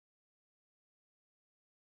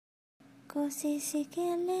Ku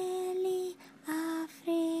sisikileli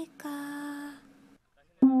Afrika.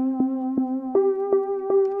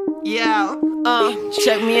 Yo,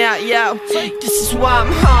 check me out, yo. This is why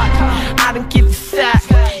I'm hot. I don't give a fuck.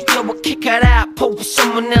 Yo, I'll kick it out, put with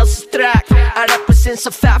someone else's track. I represent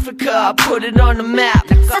South Africa, I put it on the map.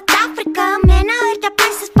 South Africa, man, I heard the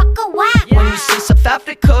place is fucking whack. When you say South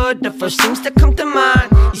Africa, the first things that come to mind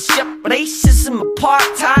is yep, racism,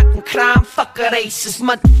 apartheid, and crime. Fuck a racist,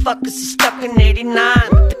 motherfuckers is stuck in 89.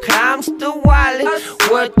 But the crime's still wild,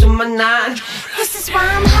 word to my nine. This is why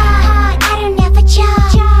I'm hot, I don't have a job.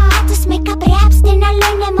 I just make up raps, then I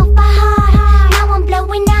learn them off by heart. Now I'm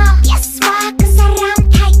blowing up, yes, why? Cause I rhyme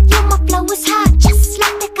tight, yo, my flow is hot. Just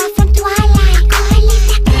like the guy from Twilight. I call it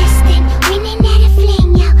the Kristen, winning at a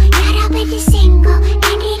fling, yo. Not up with the single,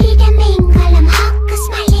 ain't ready to mingle. I'm hot cause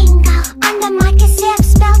my lingo. On the mic is F,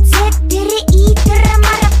 spelled Z, to the E, to the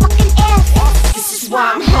motherfucking F. This is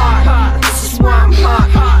why I'm hot. This is why I'm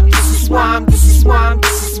hot. This is why I'm hot.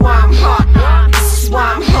 This is why I'm hot. This is why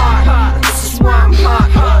I'm hot. This is why I'm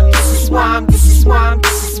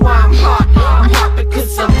hot. I'm hot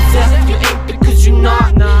because I'm deaf, you ain't because you're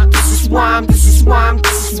not. This is why I'm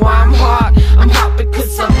hot. I'm hot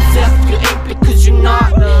because I'm deaf, you ain't because you're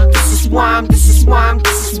not. This is why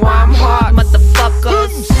I'm hot.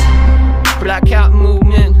 Motherfuckers. Blackout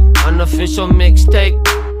movement, unofficial mixtape,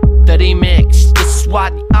 the remix. This is why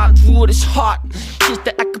the outwood is hot. Here's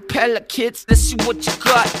the acapella kids, let's see what you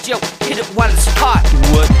got. Yo, hit it while it's hot.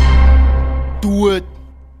 Do it. Do it.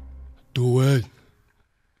 Do it.